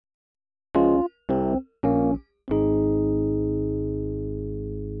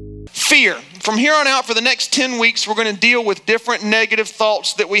Fear. From here on out, for the next 10 weeks, we're going to deal with different negative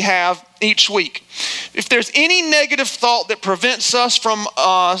thoughts that we have each week. If there's any negative thought that prevents us from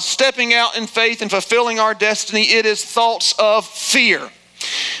stepping out in faith and fulfilling our destiny, it is thoughts of fear.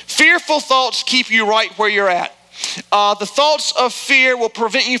 Fearful thoughts keep you right where you're at. The thoughts of fear will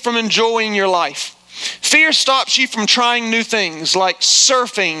prevent you from enjoying your life. Fear stops you from trying new things like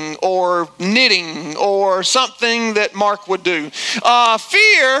surfing or knitting or something that Mark would do.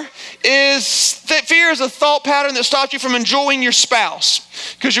 Fear is a thought pattern that stops you from enjoying your spouse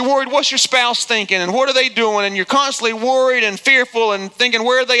because you're worried, what's your spouse thinking and what are they doing? And you're constantly worried and fearful and thinking,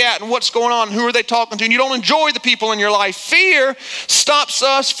 where are they at and what's going on? Who are they talking to? And you don't enjoy the people in your life. Fear stops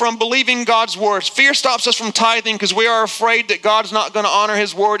us from believing God's words. Fear stops us from tithing because we are afraid that God's not going to honor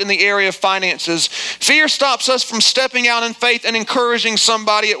his word in the area of finances. Fear stops us from stepping out in faith and encouraging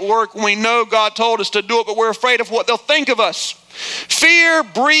somebody at work when we know God told us to do it, but we're afraid of what they'll think of us. Fear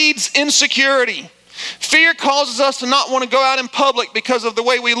breeds insecurity. Fear causes us to not want to go out in public because of the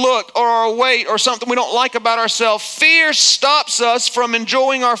way we look or our weight or something we don't like about ourselves. Fear stops us from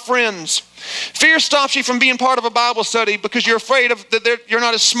enjoying our friends. Fear stops you from being part of a Bible study because you're afraid of that you're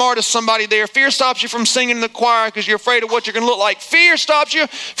not as smart as somebody there. Fear stops you from singing in the choir because you're afraid of what you're going to look like. Fear stops you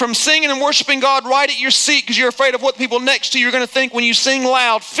from singing and worshiping God right at your seat because you're afraid of what the people next to you are going to think when you sing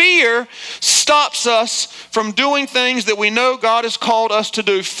loud. Fear stops us from doing things that we know God has called us to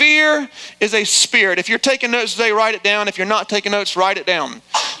do. Fear is a spirit. If you're taking notes today, write it down. If you're not taking notes, write it down.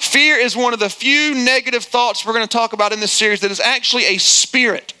 Fear is one of the few negative thoughts we're going to talk about in this series that is actually a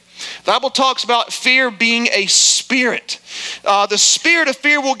spirit. The Bible talks about fear being a spirit. The spirit of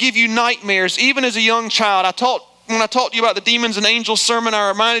fear will give you nightmares, even as a young child. When I taught you about the demons and angels sermon, I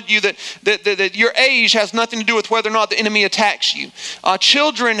reminded you that your age has nothing to do with whether or not the enemy attacks you.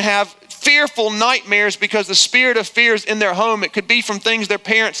 Children have fearful nightmares because the spirit of fear is in their home. It could be from things their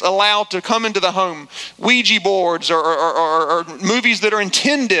parents allowed to come into the home. Ouija boards or movies that are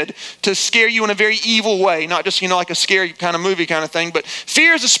intended to scare you in a very evil way. Not just, like a scary kind of movie kind of thing, but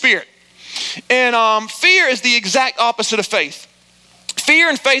fear is a spirit. And fear is the exact opposite of faith. Fear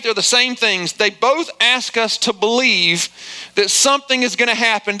and faith are the same things. They both ask us to believe that something is going to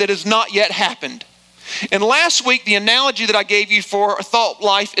happen that has not yet happened. And last week, the analogy that I gave you for a thought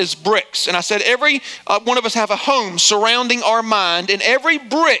life is bricks. And I said every one of us have a home surrounding our mind, and every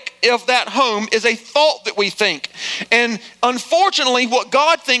brick of that home is a thought that we think. And unfortunately, what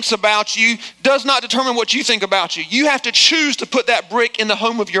God thinks about you does not determine what you think about you. You have to choose to put that brick in the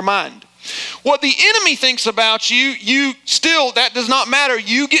home of your mind. What the enemy thinks about you, that does not matter.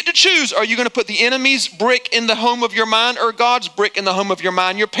 You get to choose. Are you going to put the enemy's brick in the home of your mind or God's brick in the home of your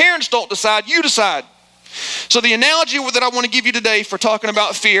mind? Your parents don't decide, you decide. So the analogy that I want to give you today for talking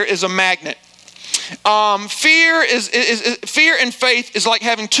about fear is a magnet. Fear and faith is like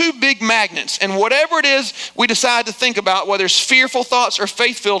having two big magnets, and whatever it is we decide to think about, whether it's fearful thoughts or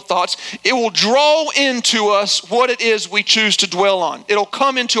faith-filled thoughts, it will draw into us what it is we choose to dwell on. It'll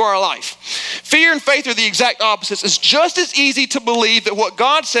come into our life. Fear and faith are the exact opposites. It's just as easy to believe that what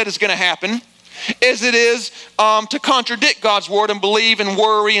God said is going to happen as it is to contradict God's word and believe and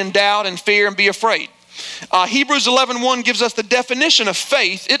worry and doubt and fear and be afraid. Hebrews 11:1 gives us the definition of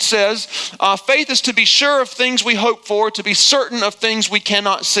faith. It says, faith is to be sure of things we hope for, to be certain of things we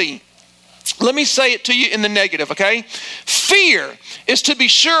cannot see. Let me say it to you in the negative, okay? Fear is to be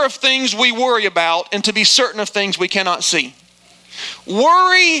sure of things we worry about and to be certain of things we cannot see.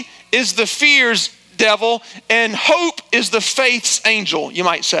 Worry is the fear's devil, and hope is the faith's angel, you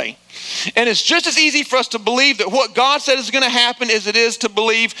might say. And it's just as easy for us to believe that what God said is going to happen as it is to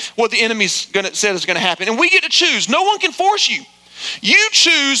believe what the enemy said is going to happen. And we get to choose. No one can force you. You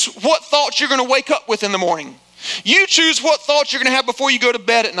choose what thoughts you're going to wake up with in the morning. You choose what thoughts you're going to have before you go to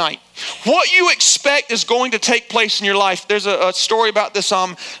bed at night. What you expect is going to take place in your life. There's a story about this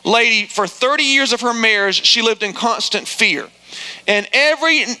lady. For 30 years of her marriage, she lived in constant fear. And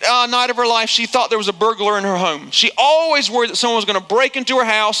every night of her life, she thought there was a burglar in her home. She always worried that someone was going to break into her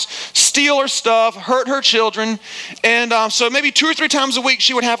house, steal her stuff, hurt her children. And so maybe 2 or 3 times a week,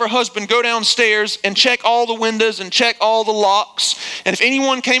 she would have her husband go downstairs and check all the windows and check all the locks. And if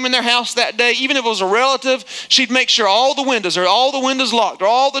anyone came in their house that day, even if it was a relative, she'd make sure all the windows locked or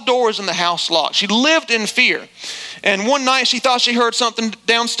all the doors in the house locked. She lived in fear. And one night she thought she heard something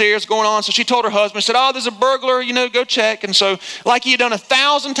downstairs going on. So she told her husband, said, there's a burglar, go check. And so like he had done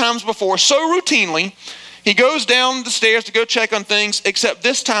 1,000 times before, so routinely, he goes down the stairs to go check on things, except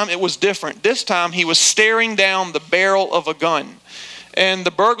this time it was different. This time he was staring down the barrel of a gun. And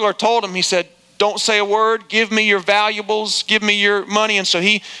the burglar told him, he said, don't say a word, give me your valuables, give me your money. And so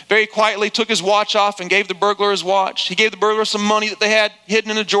he very quietly took his watch off and gave the burglar his watch. He gave the burglar some money that they had hidden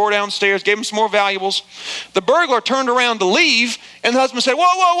in a drawer downstairs, gave him some more valuables. The burglar turned around to leave, and the husband said,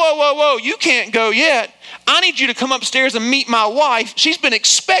 whoa, you can't go yet. I need you to come upstairs and meet my wife. She's been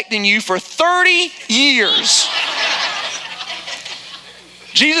expecting you for 30 years.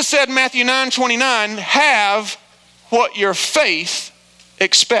 Jesus said in Matthew 9:29, have what your faith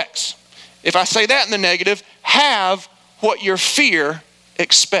expects. If I say that in the negative, have what your fear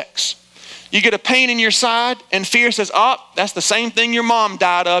expects. You get a pain in your side and fear says, that's the same thing your mom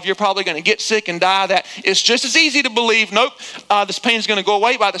died of. You're probably going to get sick and die of that. It's just as easy to believe, nope, this pain is going to go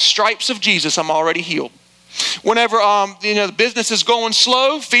away. By the stripes of Jesus, I'm already healed. Whenever the business is going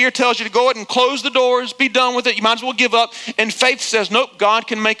slow, fear tells you to go ahead and close the doors, be done with it. You might as well give up. And faith says, nope, God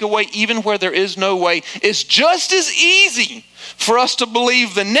can make a way even where there is no way. It's just as easy for us to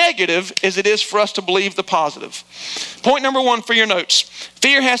believe the negative as it is for us to believe the positive. Point number 1 for your notes.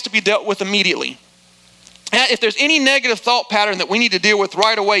 Fear has to be dealt with immediately. If there's any negative thought pattern that we need to deal with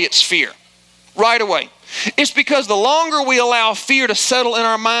right away, it's fear. Right away. It's because the longer we allow fear to settle in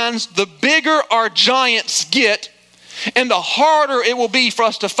our minds, the bigger our giants get, and the harder it will be for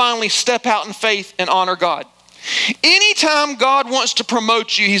us to finally step out in faith and honor God. Anytime God wants to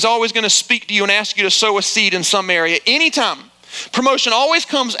promote you, He's always going to speak to you and ask you to sow a seed in some area. Anytime. Promotion always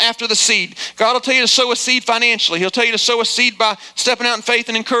comes after the seed. God will tell you to sow a seed financially. He'll tell you to sow a seed by stepping out in faith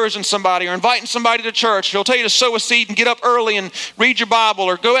and encouraging somebody or inviting somebody to church. He'll tell you to sow a seed and get up early and read your Bible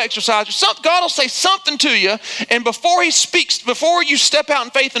or go exercise. God will say something to you, and before He speaks, before you step out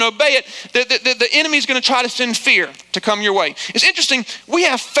in faith and obey it, the enemy's going to try to send fear to come your way. It's interesting. We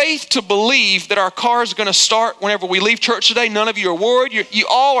have faith to believe that our car is going to start whenever we leave church today. None of you are worried. You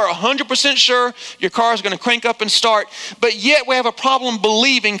all are 100% sure your car is going to crank up and start, but yet we have a problem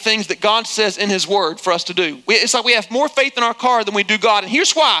believing things that God says in His Word for us to do. It's like we have more faith in our car than we do God. And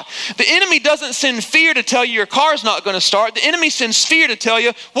here's why. The enemy doesn't send fear to tell you your car's not going to start. The enemy sends fear to tell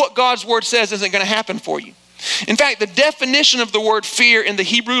you what God's Word says isn't going to happen for you. In fact, the definition of the word fear in the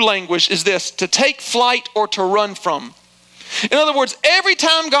Hebrew language is this: to take flight or to run from. In other words, every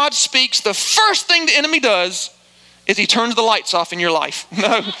time God speaks, the first thing the enemy does is he turns the lights off in your life.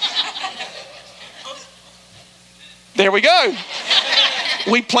 No. There we go.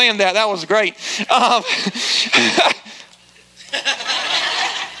 We planned that. That was great.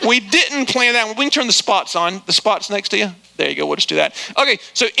 We didn't plan that one. We can turn the spots on. The spots next to you. There you go. We'll just do that. Okay,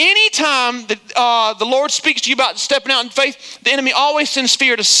 so anytime that the Lord speaks to you about stepping out in faith, the enemy always sends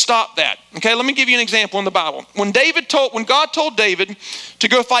fear to stop that. Okay, let me give you an example in the Bible. When God told David to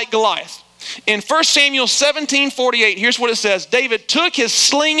go fight Goliath, in 1 Samuel 17:48, here's what it says. David took his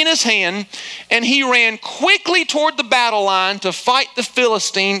sling in his hand and he ran quickly toward the battle line to fight the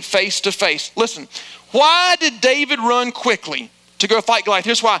Philistine face to face. Listen, why did David run quickly to go fight Goliath?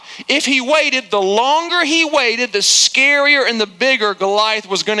 Here's why. If he waited, the longer he waited, the scarier and the bigger Goliath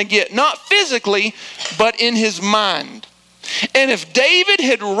was going to get. Not physically, but in his mind. And if David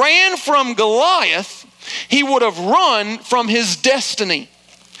had ran from Goliath, he would have run from his destiny.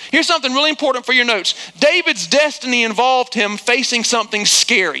 Here's something really important for your notes. David's destiny involved him facing something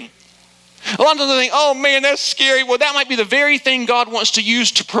scary. A lot of times I think, oh man, that's scary. Well, that might be the very thing God wants to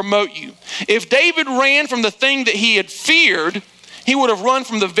use to promote you. If David ran from the thing that he had feared, he would have run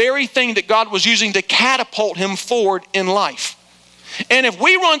from the very thing that God was using to catapult him forward in life. And if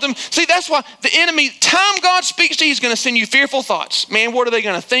we run them, see, that's why the enemy, time God speaks to you, He's going to send you fearful thoughts. Man, what are they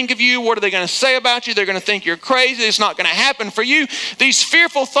going to think of you? What are they going to say about you? They're going to think you're crazy. It's not going to happen for you. These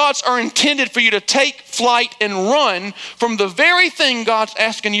fearful thoughts are intended for you to take flight and run from the very thing God's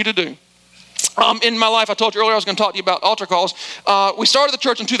asking you to do. In my life, I told you earlier I was going to talk to you about altar calls. We started the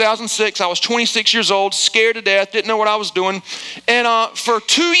church in 2006. I was 26 years old, scared to death, didn't know what I was doing. And for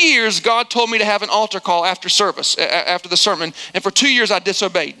 2 years, God told me to have an altar call after service, after the sermon. And for 2 years, I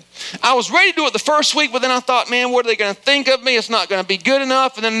disobeyed. I was ready to do it the first week, but then I thought, man, what are they going to think of me? It's not going to be good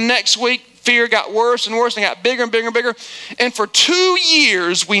enough. And then the next week, fear got worse and worse and got bigger and bigger and bigger. And for 2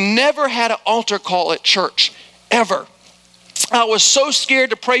 years, we never had an altar call at church, ever. I was so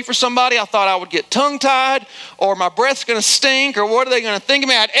scared to pray for somebody. I thought I would get tongue-tied or my breath's going to stink or what are they going to think of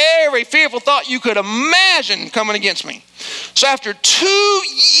me? I had every fearful thought you could imagine coming against me. So after 2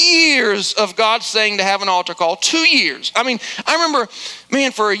 years of God saying to have an altar call, 2 years. I remember,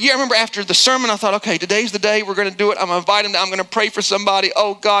 man, for a year, I remember after the sermon, I thought, okay, today's the day we're going to do it. I'm going to invite him. I'm going to pray for somebody.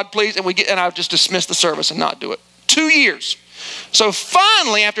 Oh, God, please. And I would just dismiss the service and not do it. 2 years. So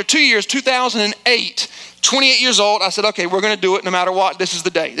finally, after 2 years, 2008, 28 years old, I said, okay, we're going to do it no matter what. This is the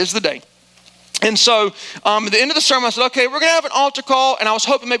day. This is the day. And so at the end of the sermon, I said, okay, we're going to have an altar call. And I was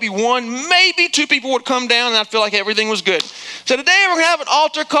hoping maybe one, maybe two people would come down and I'd feel like everything was good. So today we're going to have an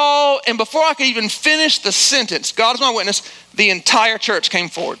altar call. And before I could even finish the sentence, God is my witness, the entire church came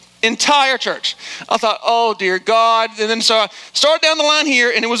forward. Entire church. I thought, oh dear God. And then so I started down the line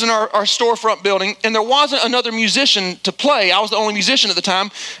here, and it was in our storefront building, and there wasn't another musician to play. I was the only musician at the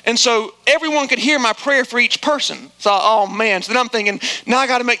time. And so everyone could hear my prayer for each person. So, oh man. So then I'm thinking, now I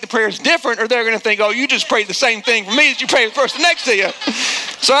got to make the prayers different, or they're going to think, oh, you just prayed the same thing for me that you prayed for the person next to you.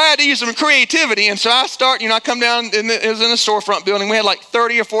 So I had to use some creativity. And so I start, I come down, and it was in a storefront building. We had like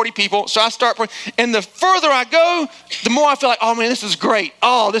 30 or 40 people. So I start praying. And the further I go, the more I feel like, oh man, this is great.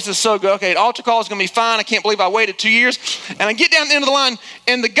 Oh, this is so good. Okay, the altar call is going to be fine. I can't believe I waited 2 years. And I get down to the end of the line,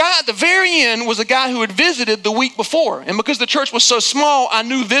 and the guy at the very end was a guy who had visited the week before. And because the church was so small, I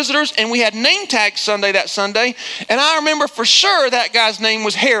knew visitors, and we had name tag Sunday that Sunday. And I remember for sure that guy's name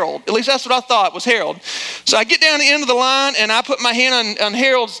was Harold. At least that's what I thought was Harold. So I get down to the end of the line, and I put my hand on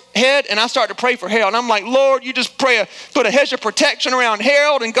Harold's head, and I start to pray for Harold. And I'm like, Lord, you just put a hedge of protection around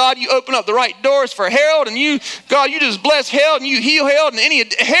Harold, and God, you open up the right doors for Harold, and you just bless Harold, and you heal Harold,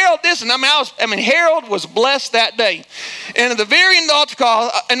 and Harold this, and Harold was blessed that day. And at the very end of the altar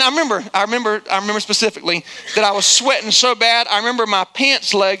call, and I remember specifically that I was sweating so bad. I remember my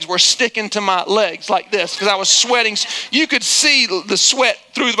pants legs were sticking to my legs like this because I was sweating. You could see the sweat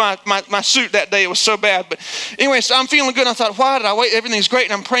through my suit that day. It was so bad. But anyway, so I'm feeling good. I thought, why did I wait? Everything's great.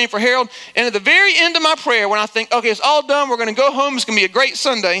 And I'm praying for Harold. And at the very end of my prayer, when I think, okay, it's all done, we're going to go home, it's going to be a great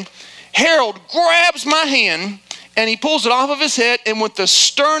Sunday, Harold grabs my hand and he pulls it off of his head, and with the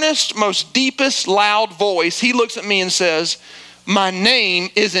sternest, most deepest, loud voice, he looks at me and says, my name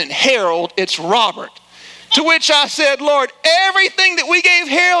isn't Harold, it's Robert. To which I said, Lord, everything that we gave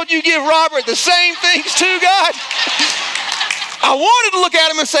Harold, you give Robert the same things too, God. I wanted to look at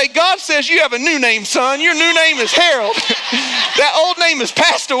him and say, God says you have a new name, son. Your new name is Harold. That old name has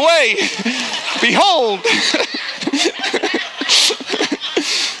passed away. Behold.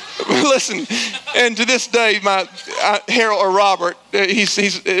 Listen, and to this day, Harold or Robert,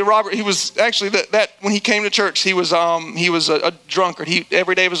 Robert. He was actually that when he came to church, he was a drunkard.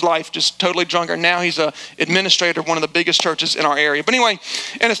 Every day of his life just totally drunkard. Now he's a administrator of one of the biggest churches in our area. But anyway,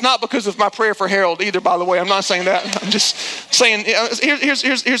 and it's not because of my prayer for Harold either. By the way, I'm not saying that. I'm just saying. Here's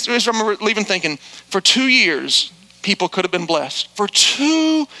what I remember leaving thinking. For 2 years, people could have been blessed. For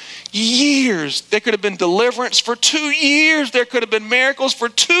 2 years, there could have been deliverance. For 2 years, there could have been miracles. For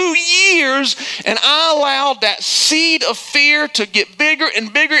 2 years, and I allowed that seed of fear to get bigger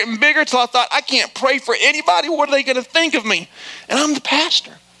and bigger and bigger till I thought, I can't pray for anybody. What are they going to think of me? And I'm the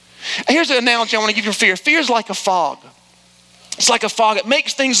pastor. Here's an analogy I want to give you for fear. Fear is like a fog. It's like a fog. It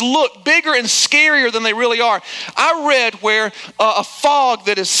makes things look bigger and scarier than they really are. I read where a fog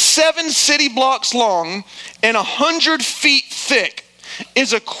that is 7 city blocks long and 100 feet thick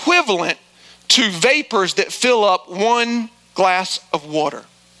is equivalent to vapors that fill up 1 glass of water.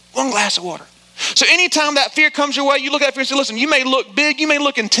 1 glass of water. So anytime that fear comes your way, you look at fear and say, listen, you may look big, you may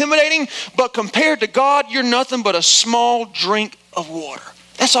look intimidating, but compared to God, you're nothing but a small drink of water.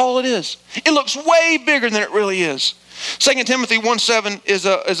 That's all it is. It looks way bigger than it really is. 2 Timothy 1:7 is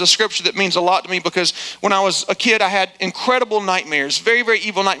a scripture that means a lot to me because when I was a kid, I had incredible nightmares, very, very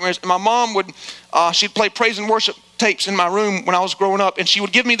evil nightmares. And my mom she'd play praise and worship tapes in my room when I was growing up, and she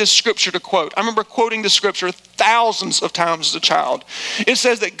would give me this scripture to quote. I remember quoting the scripture thousands of times as a child. It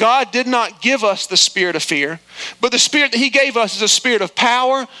says that God did not give us the spirit of fear, but the spirit that he gave us is a spirit of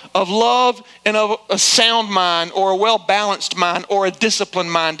power, of love, and of a sound mind, or a well-balanced mind, or a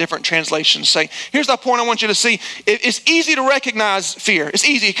disciplined mind, different translations say. Here's the point I want you to see. It's easy to recognize fear. It's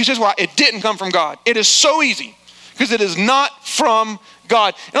easy because here's why. It didn't come from God. It is so easy because it is not from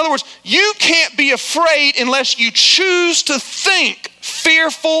God. In other words, you can't be afraid unless you choose to think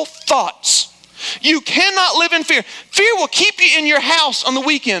fearful thoughts. You cannot live in fear. Fear will keep you in your house on the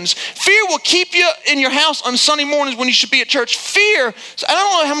weekends. Fear will keep you in your house on Sunday mornings when you should be at church. Fear, I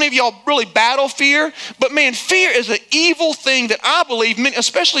don't know how many of y'all really battle fear, but man, fear is an evil thing that I believe,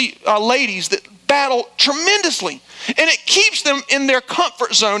 especially ladies, that battle tremendously. And it keeps them in their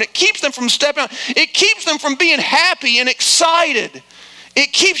comfort zone. It keeps them from stepping out. It keeps them from being happy and excited.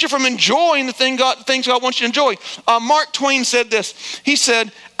 It keeps you from enjoying the things God wants you to enjoy. Mark Twain said this. He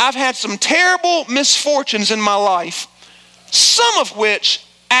said, I've had some terrible misfortunes in my life, some of which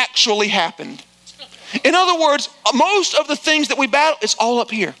actually happened. In other words, most of the things that we battle, it's all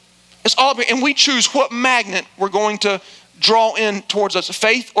up here. It's all up here. And we choose what magnet we're going to draw in towards us,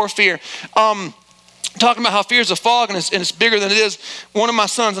 faith or fear. talking about how fear is a fog and it's bigger than it is. One of my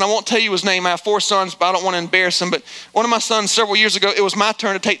sons, and I won't tell you his name, I have 4 sons, but I don't want to embarrass him, but one of my sons several years ago, it was my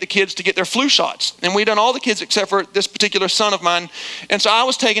turn to take the kids to get their flu shots. And we'd done all the kids except for this particular son of mine. And so I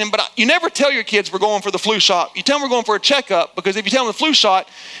was taking him, but you never tell your kids we're going for the flu shot. You tell them we're going for a checkup, because if you tell them the flu shot,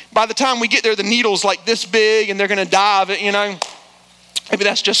 by the time we get there, the needle's like this big and they're going to die of it, you know. Maybe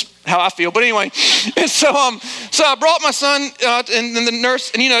that's just how I feel. But anyway, and so I brought my son and then the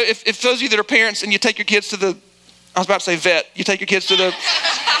nurse. And, you know, if those of you that are parents and you take your kids to the, I was about to say vet, you take your kids to the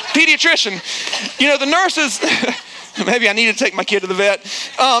pediatrician. You know, the nurses, maybe I need to take my kid to the vet.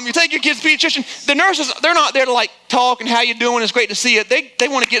 You take your kids to the pediatrician. The nurses, they're not there to like talk and how you doing. It's great to see it. They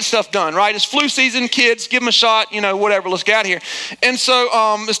want to get stuff done, right? It's flu season, kids, give them a shot, you know, whatever. Let's get out of here. And so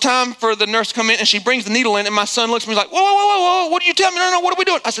it's time for the nurse to come in, and she brings the needle in, and my son looks at me like, whoa, what did you tell me? No, what are we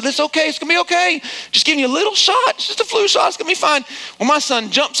doing? I said, it's okay. It's going to be okay. Just giving you a little shot. It's just a flu shot. It's going to be fine. Well, my son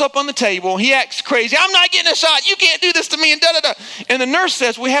jumps up on the table. He acts crazy. I'm not getting a shot. You can't do this to me, and da-da-da. And the nurse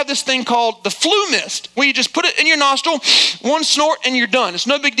says, we have this thing called the flu mist, where you just put it in your nostril, one snort, and you're done. It's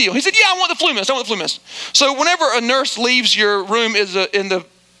no big deal. He said, yeah, I want the flu mist. So whenever a nurse leaves your room in the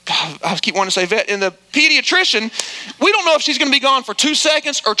pediatrician, we don't know if she's going to be gone for 2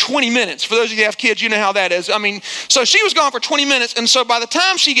 seconds or 20 minutes. For those of you who have kids, you know how that is. I mean, so she was gone for 20 minutes. And so by the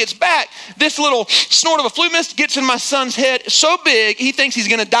time she gets back, this little snort of a flu mist gets in my son's head so big, he thinks he's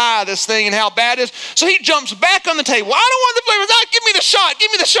going to die of this thing and how bad it is. So he jumps back on the table. I don't want the flu mist. Give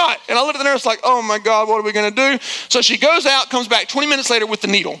me the shot. And I look at the nurse like, oh my God, what are we going to do? So she goes out, comes back 20 minutes later with the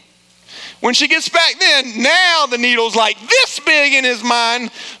needle. When she gets back then, now the needle's like this big in his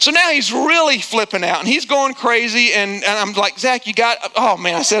mind. So now he's really flipping out and he's going crazy. And I'm like, Zach, you got, oh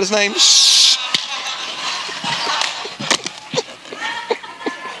man, I said his name. Shh.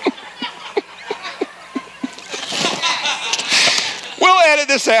 We'll edit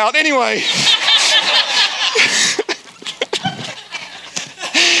this out. Anyway.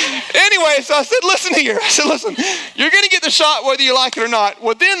 Anyway, so I said, listen here. I said, listen, you're going to get the shot whether you like it or not.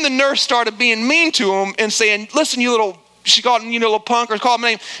 Well, then the nurse started being mean to him and saying, listen, you little, she called him, you know, little punk, or called him a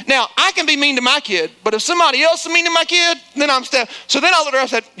name. Now, I can be mean to my kid, but if somebody else is mean to my kid, then I'm So then I looked at her, I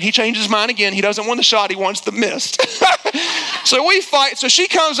said, he changed his mind again. He doesn't want the shot. He wants the mist. So we fight. So she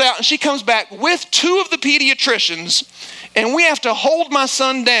comes out and she comes back with 2 of the pediatricians. And we have to hold my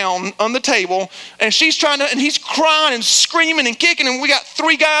son down on the table, and she's trying to, and he's crying and screaming and kicking, and we got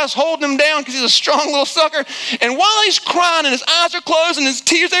 3 guys holding him down because he's a strong little sucker. And while he's crying and his eyes are closed and his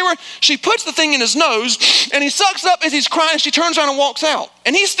tears everywhere, she puts the thing in his nose, and he sucks up as he's crying, and she turns around and walks out.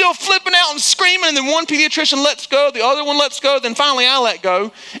 And he's still flipping out and screaming, and then one pediatrician lets go, the other one lets go, then finally I let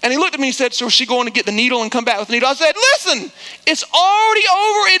go. And he looked at me and said, so is she going to get the needle and come back with the needle? I said, listen, it's already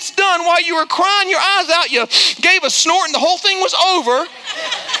over, it's done. While you were crying your eyes out, you gave a snort and the whole thing was over.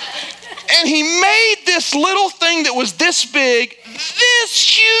 And he made this little thing that was this big,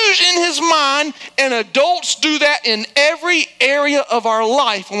 this huge in his mind, and adults do that in every area of our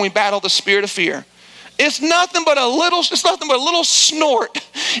life when we battle the spirit of fear. It's nothing but a little snort.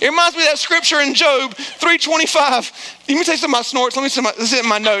 It reminds me of that scripture in Job 3:25. Let me tell you something about snorts. This is in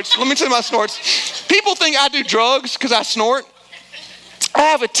my notes. Let me tell you about snorts. People think I do drugs because I snort. I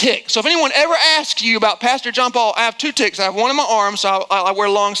have a tick. So if anyone ever asks you about Pastor John Paul, I have 2 ticks. I have one in my arm, so I wear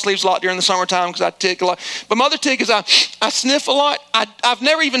long sleeves a lot during the summertime because I tick a lot. But my other tick is I sniff a lot. I've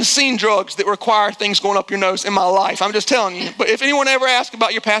never even seen drugs that require things going up your nose in my life. I'm just telling you. But if anyone ever asks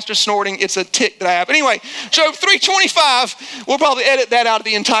about your pastor snorting, it's a tick that I have. Anyway, Job 3:25, we'll probably edit that out of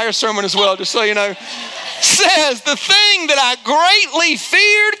the entire sermon as well, just so you know. Says, the thing that I greatly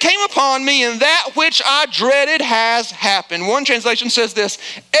feared came upon me, and that which I dreaded has happened. One translation says this,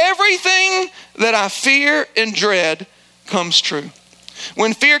 everything that I fear and dread comes true.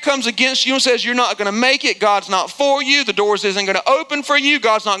 When fear comes against you and says you're not going to make it, God's not for you, the doors isn't going to open for you,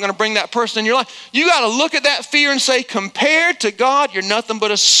 God's not going to bring that person in your life, you got to look at that fear and say, compared to God, you're nothing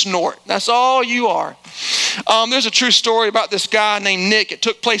but a snort. That's all you are. There's a true story about this guy named Nick. It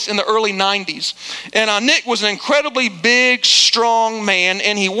took place in the early 90s. And Nick was an incredibly big, strong man,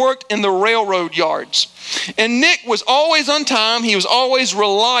 and he worked in the railroad yards. And Nick was always on time. He was always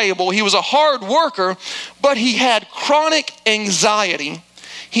reliable. He was a hard worker, but he had chronic anxiety.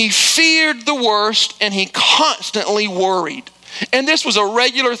 He feared the worst, and he constantly worried. And this was a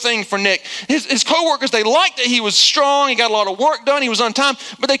regular thing for Nick. His coworkers, they liked that he was strong. He got a lot of work done. He was on time.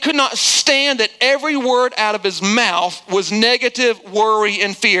 But they could not stand that every word out of his mouth was negative, worry,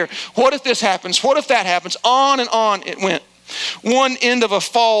 and fear. What if this happens? What if that happens? On and on it went. One end of a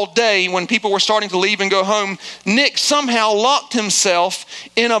fall day when people were starting to leave and go home, Nick somehow locked himself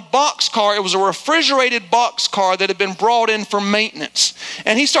in a boxcar. It was a refrigerated boxcar that had been brought in for maintenance.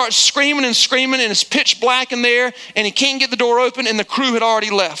 And he starts screaming and screaming, and it's pitch black in there, and he can't get the door open, and the crew had already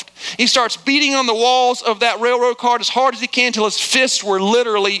left. He starts beating on the walls of that railroad car as hard as he can till his fists were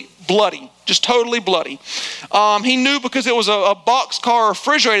literally bloody, just totally bloody. He knew because it was a boxcar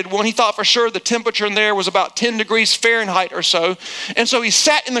refrigerated one, he thought for sure the temperature in there was about 10 degrees Fahrenheit or so. And so he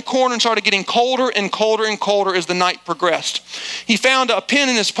sat in the corner and started getting colder and colder and colder as the night progressed. He found a pen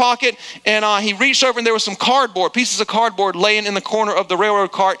in his pocket, and he reached over, and there was some pieces of cardboard laying in the corner of the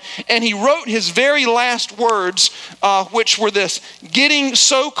railroad cart. And he wrote his very last words, which were this: "Getting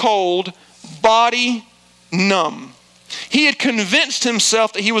so cold, body numb." He had convinced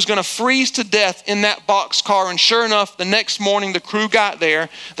himself that he was going to freeze to death in that boxcar, and sure enough, the next morning the crew got there.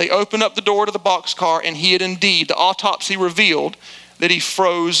 They opened up the door to the boxcar, and he had indeed, the autopsy revealed, that he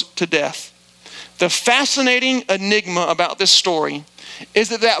froze to death. The fascinating enigma about this story is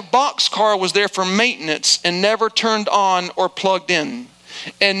that boxcar was there for maintenance and never turned on or plugged in.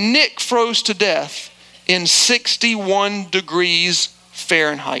 And Nick froze to death in 61 degrees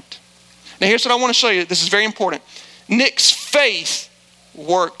Fahrenheit. Now here's what I want to show you. This is very important. Nick's faith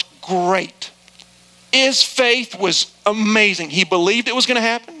worked great. His faith was amazing. He believed it was going to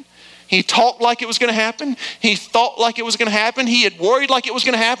happen. He talked like it was going to happen. He thought like it was going to happen. He had worried like it was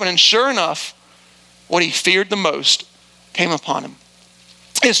going to happen. And sure enough, what he feared the most came upon him.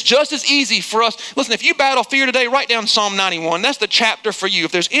 It's just as easy for us. Listen, if you battle fear today, write down Psalm 91. That's the chapter for you.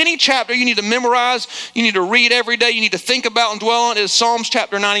 If there's any chapter you need to memorize, you need to read every day, you need to think about and dwell on, is Psalms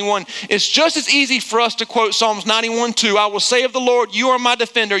chapter 91. It's just as easy for us to quote Psalms 91:2. I will say of the Lord, you are my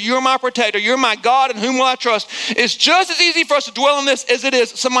defender, you are my protector, you're my God in whom will I trust. It's just as easy for us to dwell on this as it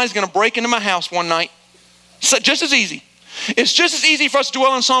is somebody's going to break into my house one night. So just as easy. It's just as easy for us to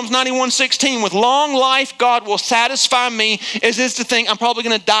dwell in Psalms 91:16. With long life, God will satisfy me, as is to think I'm probably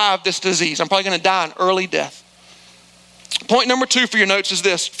going to die of this disease. I'm probably going to die an early death. Point number 2 for your notes is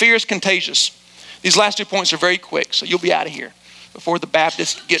this: fear is contagious. These last 2 points are very quick, so you'll be out of here before the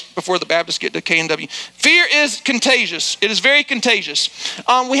Baptists get to K&W. Fear is contagious. It is very contagious.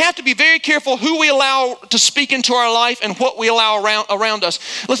 We have to be very careful who we allow to speak into our life and what we allow around us.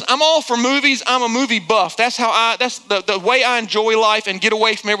 Listen, I'm all for movies. I'm a movie buff. That's the way I enjoy life and get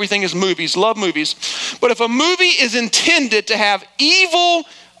away from everything is movies. Love movies. But if a movie is intended to have evil,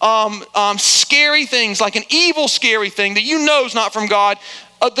 scary things, like an evil, scary thing that you know is not from God,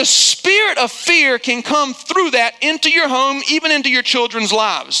 the spirit of fear can come through that into your home, even into your children's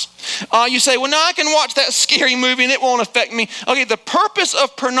lives. You say, well, no, I can watch that scary movie and it won't affect me. Okay, the purpose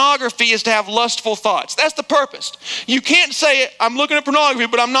of pornography is to have lustful thoughts. That's the purpose. You can't say, I'm looking at pornography,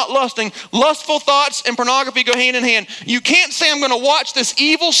 but I'm not lusting. Lustful thoughts and pornography go hand in hand. You can't say, I'm going to watch this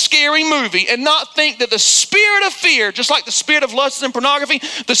evil, scary movie and not think that the spirit of fear, just like the spirit of lust and pornography,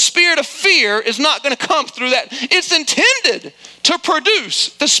 the spirit of fear is not going to come through that. It's intended to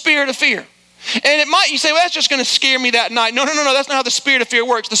produce the spirit of fear. And you say, well, that's just going to scare me that night. No, that's not how the spirit of fear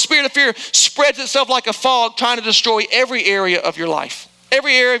works. The spirit of fear spreads itself like a fog, trying to destroy every area of your life.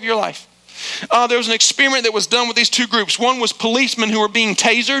 Every area of your life. There was an experiment that was done with these 2 groups. One was policemen who were being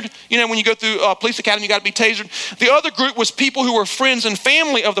tasered. You know, when you go through police academy, you got to be tasered. The other group was people who were friends and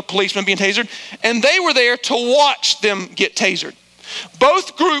family of the policemen being tasered, and they were there to watch them get tasered.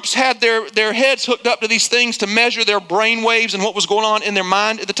 Both groups had their heads hooked up to these things to measure their brain waves and what was going on in their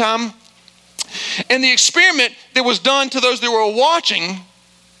mind at the time. And the experiment that was done to those that were watching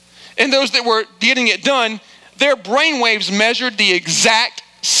and those that were getting it done, their brain waves measured the exact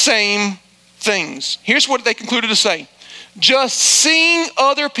same things. Here's what they concluded to say: just seeing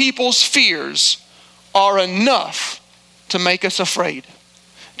other people's fears are enough to make us afraid.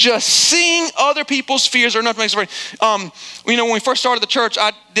 Just seeing other people's fears are enough to make us afraid. When we first started the church,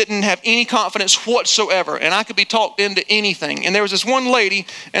 I didn't have any confidence whatsoever, and I could be talked into anything. And there was this one lady,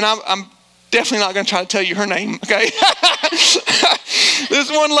 and I'm definitely not going to try to tell you her name, okay?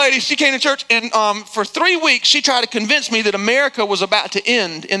 This one lady, she came to church, and for 3 weeks, she tried to convince me that America was about to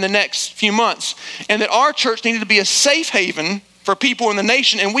end in the next few months, and that our church needed to be a safe haven for people in the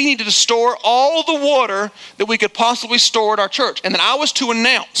nation, and we needed to store all the water that we could possibly store at our church. And that I was to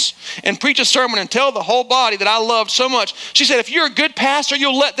announce and preach a sermon and tell the whole body that I loved so much. She said, if you're a good pastor,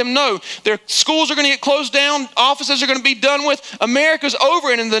 you'll let them know. Their schools are going to get closed down. Offices are going to be done with. America's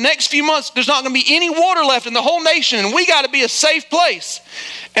over, and in the next few months, there's not going to be any water left in the whole nation, and we got to be a safe place.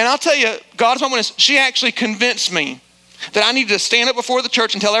 And I'll tell you, God's my witness, she actually convinced me that I needed to stand up before the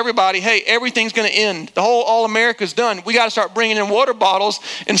church and tell everybody, hey, everything's going to end. All America's done. We got to start bringing in water bottles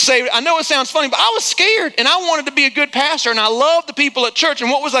and save it. I know it sounds funny, but I was scared and I wanted to be a good pastor and I loved the people at church,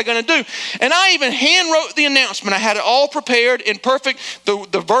 and what was I going to do? And I even hand wrote the announcement. I had it all prepared in perfect,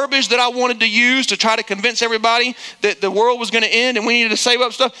 the verbiage that I wanted to use to try to convince everybody that the world was going to end and we needed to save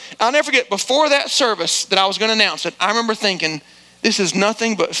up stuff. I'll never forget, before that service that I was going to announce it, I remember thinking, this is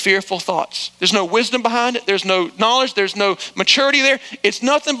nothing but fearful thoughts. There's no wisdom behind it. There's no knowledge. There's no maturity there. It's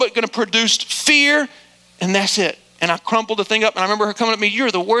nothing but going to produce fear, and that's it. And I crumpled the thing up, and I remember her coming up to me,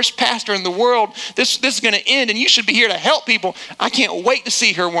 you're the worst pastor in the world. This is going to end, and you should be here to help people. I can't wait to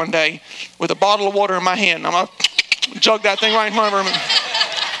see her one day with a bottle of water in my hand. I'm going to jug that thing right in front of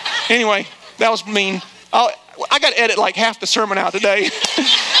her. Anyway, that was mean. I got to edit like half the sermon out today.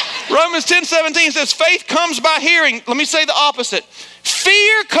 Romans 10:17 says, faith comes by hearing. Let me say the opposite.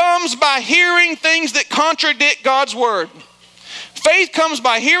 Fear comes by hearing things that contradict God's word. Faith comes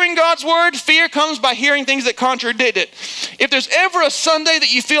by hearing God's word. Fear comes by hearing things that contradict it. If there's ever a Sunday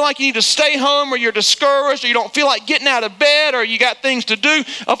that you feel like you need to stay home, or you're discouraged, or you don't feel like getting out of bed, or you got things to do,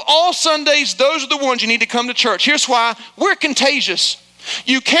 of all Sundays, those are the ones you need to come to church. Here's why. We're contagious.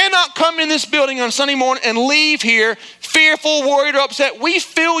 You cannot come in this building on Sunday morning and leave here fearful, worried, or upset. We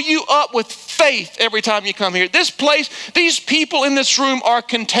fill you up with faith every time you come here. This place, these people in this room are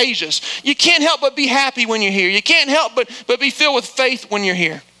contagious. You can't help but be happy when you're here. You can't help but be filled with faith when you're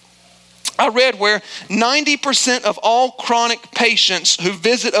here. I read where 90% of all chronic patients who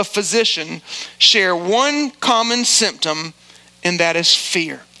visit a physician share one common symptom, and that is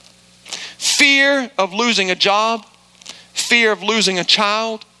fear. Fear of losing a job. Fear of losing a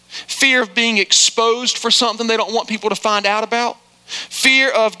child, fear of being exposed for something they don't want people to find out about,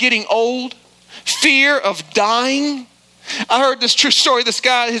 fear of getting old, fear of dying. I heard this true story. This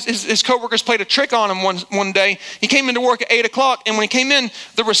guy, his coworkers played a trick on him one day. He came into work at 8 o'clock, and when he came in,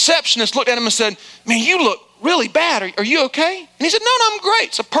 the receptionist looked at him and said, man, you look really bad. Are you okay? And he said, no, I'm great.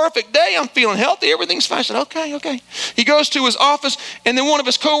 It's a perfect day. I'm feeling healthy. Everything's fine. I said, okay. He goes to his office, and then one of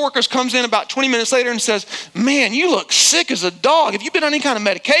his coworkers comes in about 20 minutes later and says, man, you look sick as a dog. Have you been on any kind of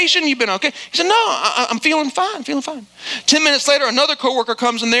medication? You been okay? He said, no, I'm feeling fine. 10 minutes later, another coworker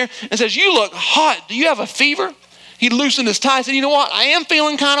comes in there and says, you look hot. Do you have a fever? He loosened his tie and said, you know what? I am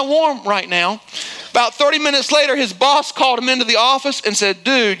feeling kind of warm right now. About 30 minutes later, his boss called him into the office and said,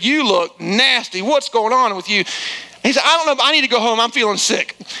 dude, you look nasty. What's going on with you? He said, I don't know, but I need to go home. I'm feeling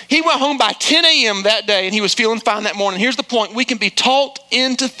sick. He went home by 10 a.m. that day, and he was feeling fine that morning. Here's the point. We can be talked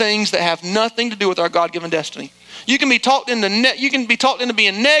into things that have nothing to do with our God-given destiny. You can be talked into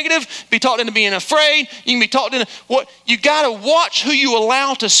being negative, be talked into being afraid. You can be talked into what you got to watch who you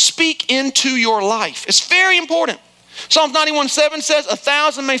allow to speak into your life. It's very important. Psalms 91:7 says,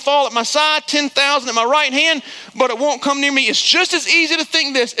 1,000 may fall at my side, 10,000 at my right hand, but it won't come near me. It's just as easy to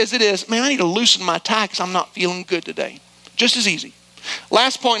think this as it is, man, I need to loosen my tie because I'm not feeling good today. Just as easy.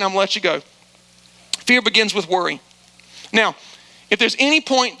 Last point, and I'm going to let you go. Fear begins with worry. Now, if there's any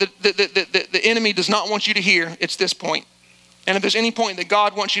point that the enemy does not want you to hear, it's this point. And if there's any point that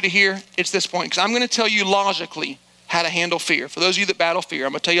God wants you to hear, it's this point. Because I'm going to tell you logically how to handle fear. For those of you that battle fear,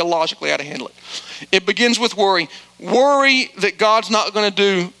 I'm going to tell you logically how to handle it. It begins with worry. Worry that God's not going to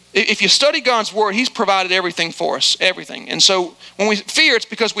do. If you study God's word, he's provided everything for us, everything. And so when we fear, it's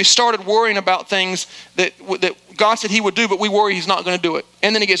because we started worrying about things that God said he would do, but we worry he's not going to do it.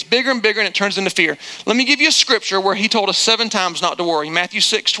 And then it gets bigger and bigger and it turns into fear. Let me give you a scripture where he told us 7 times not to worry. Matthew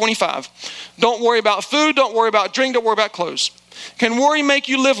 6:25. Don't worry about food, don't worry about drink, don't worry about clothes. Can worry make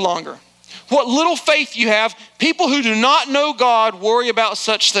you live longer? What little faith you have, people who do not know God worry about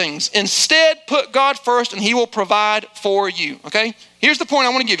such things. Instead, put God first and he will provide for you, okay? Here's the point I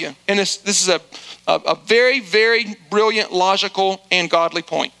want to give you. And this is a very, very brilliant, logical, and godly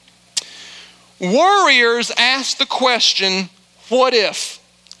point. Worriers ask the question, what if?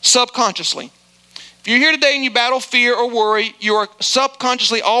 Subconsciously. If you're here today and you battle fear or worry, you are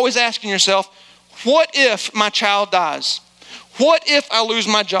subconsciously always asking yourself, what if my child dies? What if I lose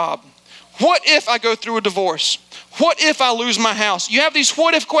my job? What if I go through a divorce? What if I lose my house? You have these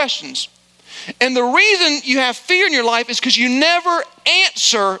what if questions. And the reason you have fear in your life is because you never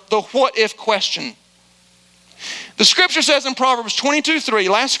answer the what if question. The scripture says in Proverbs 22:3,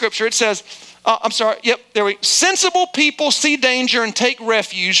 last scripture, it says, sensible people see danger and take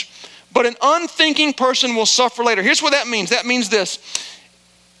refuge, but an unthinking person will suffer later. Here's what that means. That means this.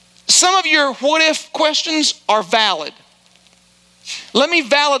 Some of your what if questions are valid. Let me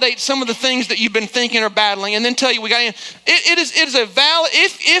validate some of the things that you've been thinking or battling and then tell you it is a valid,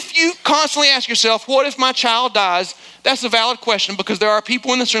 if you constantly ask yourself, what if my child dies? That's a valid question because there are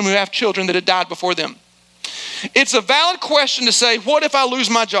people in this room who have children that had died before them. It's a valid question to say, what if I lose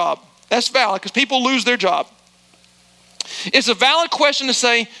my job? That's valid because people lose their job. It's a valid question to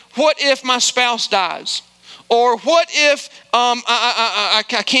say, what if my spouse dies? Or what if I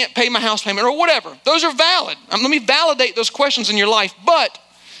can't pay my house payment or whatever? Those are valid. Let me validate those questions in your life. But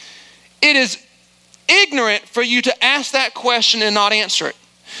it is ignorant for you to ask that question and not answer it.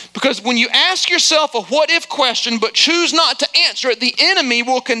 Because when you ask yourself a what if question but choose not to answer it, the enemy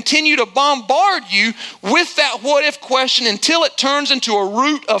will continue to bombard you with that what if question until it turns into a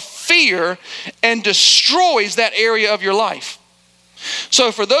root of fear and destroys that area of your life.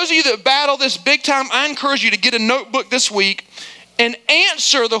 So for those of you that battle this big time, I encourage you to get a notebook this week and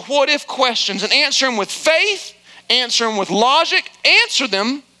answer the what if questions, and answer them with faith, answer them with logic, answer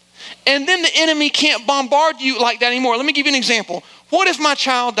them, and then the enemy can't bombard you like that anymore. Let me give you an example. What if my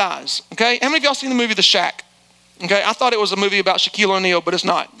child dies? Okay, how many of y'all seen the movie The Shack? Okay, I thought it was a movie about Shaquille O'Neal, but it's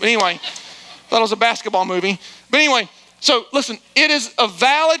not. But anyway, I thought it was a basketball movie. But anyway, so listen, it is a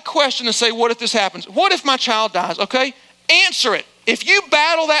valid question to say, what if this happens? What if my child dies? Okay, answer it. If you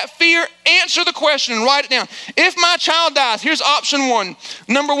battle that fear, answer the question and write it down. If my child dies, here's option one.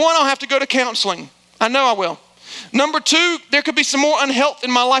 Number one, I'll have to go to counseling. I know I will. Number two, there could be some more unhealth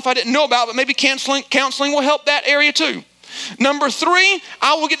in my life I didn't know about, but maybe counseling will help that area too. Number three,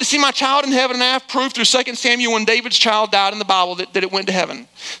 I will get to see my child in heaven, and I have proof through 2 Samuel when David's child died in the Bible that it went to heaven.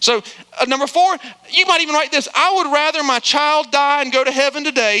 So number four, you might even write this: I would rather my child die and go to heaven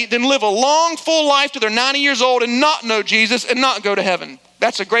today than live a long, full life till they're 90 years old and not know Jesus and not go to heaven.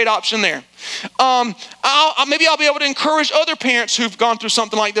 That's a great option there. Maybe I'll be able to encourage other parents who've gone through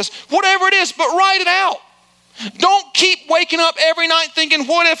something like this. Whatever it is, but write it out. Don't keep waking up every night thinking,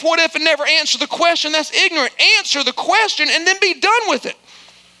 what if, and never answer the question. That's ignorant. Answer the question and then be done with it.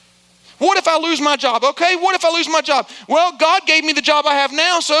 What if I lose my job? Okay, what if I lose my job? Well, God gave me the job I have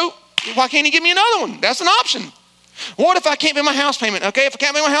now, so why can't he give me another one? That's an option. What if I can't pay my house payment? Okay, if I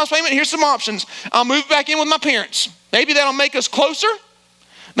can't pay my house payment, here's some options. I'll move back in with my parents. Maybe that'll make us closer.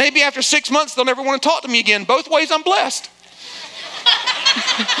 Maybe after 6 months, they'll never want to talk to me again. Both ways, I'm blessed.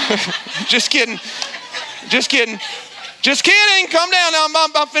 Just kidding. Just kidding. Calm down now.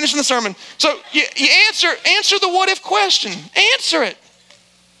 I'm finishing the sermon. So you answer the what if question. Answer it.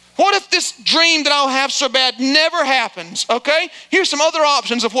 What if this dream that I'll have so bad never happens? Okay? Here's some other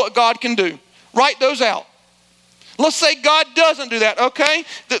options of what God can do. Write those out. Let's say God doesn't do that, okay?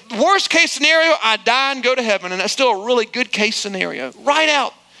 The worst case scenario, I die and go to heaven, and that's still a really good case scenario. Write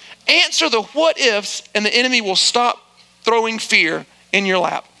out. Answer the what ifs, and the enemy will stop throwing fear in your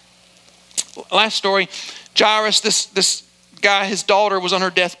lap. Last story, Jairus, this guy, his daughter was on her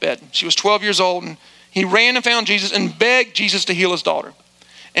deathbed. She was 12 years old, and he ran and found Jesus and begged Jesus to heal his daughter.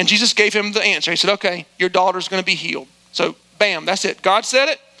 And Jesus gave him the answer. He said, okay, your daughter's going to be healed. So, bam, that's it. God said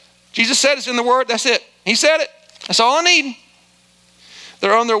it. Jesus said it's in the word. That's it. He said it. That's all I need.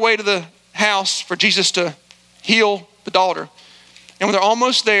 They're on their way to the house for Jesus to heal the daughter. And when they're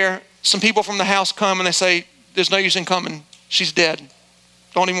almost there, some people from the house come and they say, there's no use in coming. She's dead.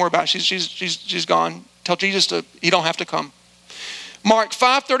 Don't even worry about it. She's gone. Tell Jesus he don't have to come. Mark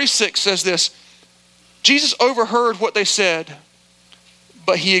 5:36 says this: Jesus overheard what they said,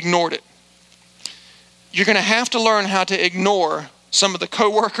 but he ignored it. You're going to have to learn how to ignore some of the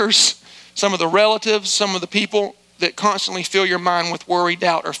coworkers, some of the relatives, some of the people that constantly fill your mind with worry,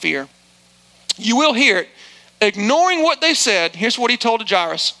 doubt, or fear. You will hear it. Ignoring what they said, here's what he told to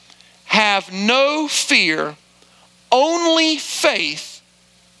Jairus: have no fear, only faith,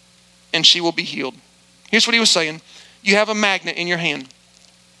 and she will be healed. Here's what he was saying. You have a magnet in your hand.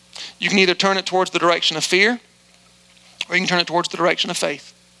 You can either turn it towards the direction of fear, or you can turn it towards the direction of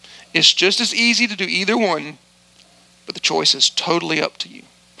faith. It's just as easy to do either one, but the choice is totally up to you.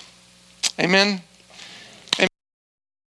 Amen.